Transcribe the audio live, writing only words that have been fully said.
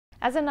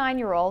As a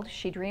 9-year-old,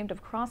 she dreamed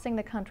of crossing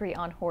the country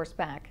on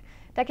horseback.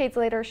 Decades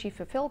later, she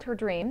fulfilled her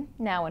dream.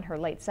 Now in her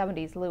late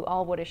 70s, Lou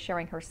Alwood is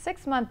sharing her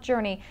 6-month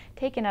journey,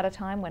 taken at a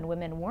time when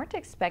women weren't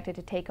expected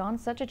to take on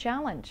such a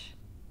challenge.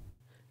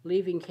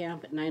 Leaving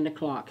camp at 9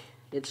 o'clock.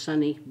 It's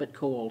sunny but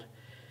cold.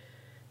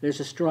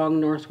 There's a strong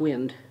north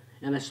wind,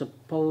 and I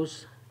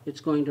suppose it's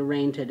going to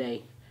rain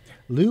today.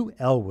 Lou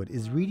Alwood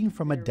is reading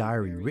from a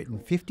diary written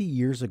 50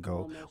 years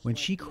ago when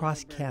she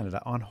crossed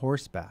Canada on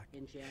horseback.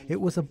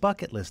 It was a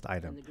bucket list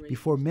item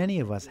before many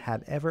of us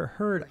had ever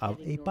heard of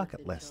a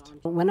bucket list.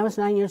 When I was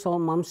 9 years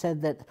old, Mom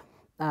said that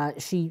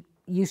she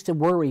used to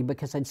worry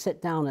because I'd sit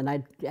down and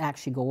I'd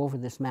actually go over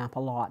this map a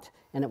lot.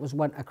 And it was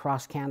what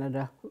across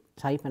Canada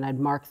type, and I'd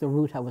mark the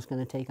route I was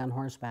going to take on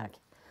horseback.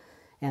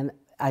 And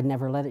I'd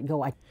never let it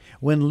go.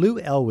 When Lou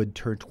Alwood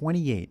turned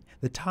 28,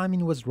 the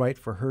timing was right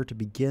for her to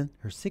begin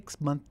her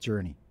 6-month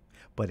journey,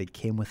 but it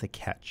came with a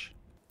catch.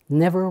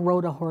 Never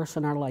rode a horse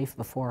in our life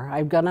before.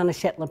 I've got on a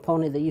Shetland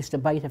pony that used to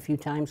bite a few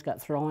times,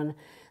 got thrown.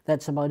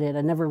 That's about it.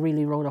 I never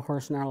really rode a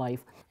horse in our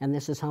life, and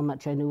this is how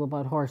much I knew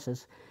about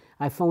horses.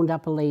 I phoned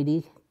up a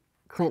lady,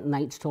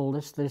 Clintonites told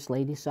us, this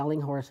lady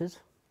selling horses,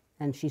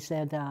 and she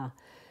said,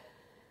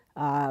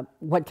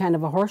 what kind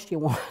of a horse do you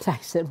want? I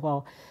said,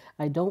 well,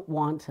 I don't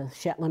want a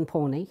Shetland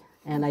pony,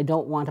 and I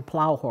don't want a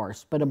plow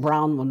horse, but a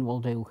brown one will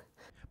do.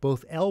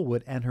 Both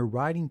Alwood and her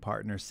riding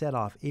partner set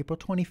off April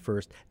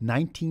 21st,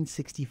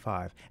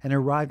 1965, and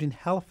arrived in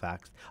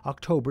Halifax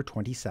October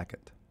 22nd.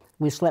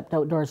 We slept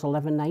outdoors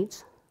 11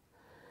 nights,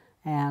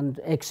 and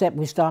except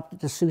we stopped at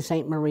the Sault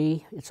Ste.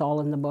 Marie. It's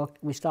all in the book.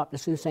 We stopped at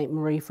Sault Ste.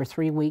 Marie for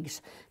 3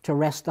 weeks to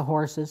rest the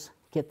horses,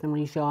 get them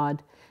reshod,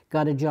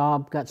 got a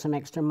job, got some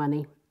extra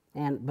money,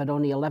 but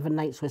only 11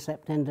 nights we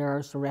slept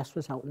indoors. The rest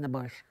was out in the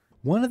bush.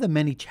 One of the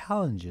many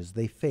challenges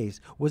they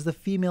faced was the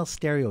female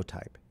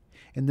stereotype.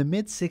 In the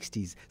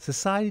mid-60s,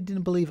 society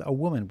didn't believe a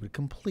woman would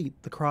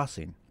complete the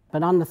crossing.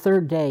 But on the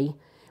 3rd day,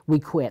 we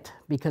quit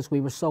because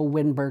we were so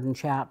windburned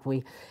chapped,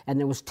 and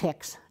there was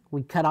ticks.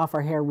 We cut off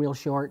our hair real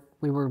short.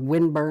 We were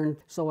windburned,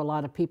 so a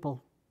lot of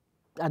people,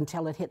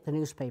 until it hit the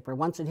newspaper.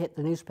 Once it hit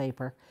the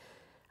newspaper,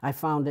 I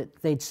found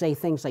they'd say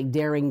things like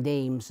daring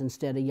dames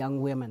instead of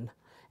young women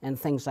and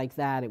things like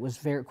that. It was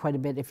quite a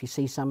bit, if you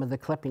see some of the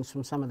clippings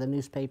from some of the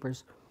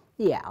newspapers.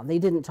 Yeah, they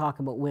didn't talk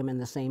about women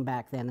the same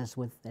back then as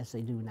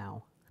they do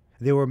now.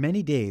 There were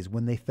many days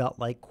when they felt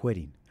like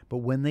quitting, but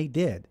when they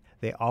did,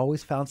 they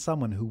always found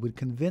someone who would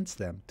convince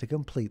them to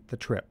complete the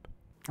trip.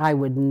 I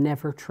would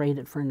never trade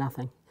it for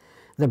nothing.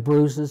 The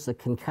bruises, the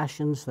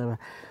concussions,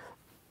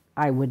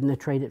 I wouldn't have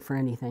traded it for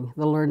anything.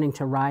 The learning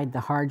to ride, the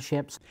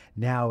hardships.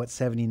 Now at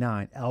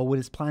 79, Alwood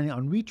is planning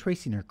on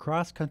retracing her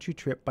cross-country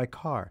trip by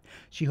car.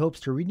 She hopes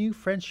to renew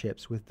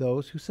friendships with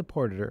those who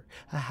supported her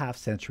a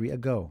half-century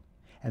ago,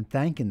 and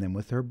thanking them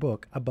with her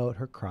book about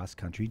her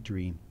cross-country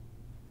dream.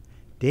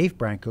 Dave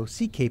Branco,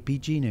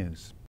 CKPG News.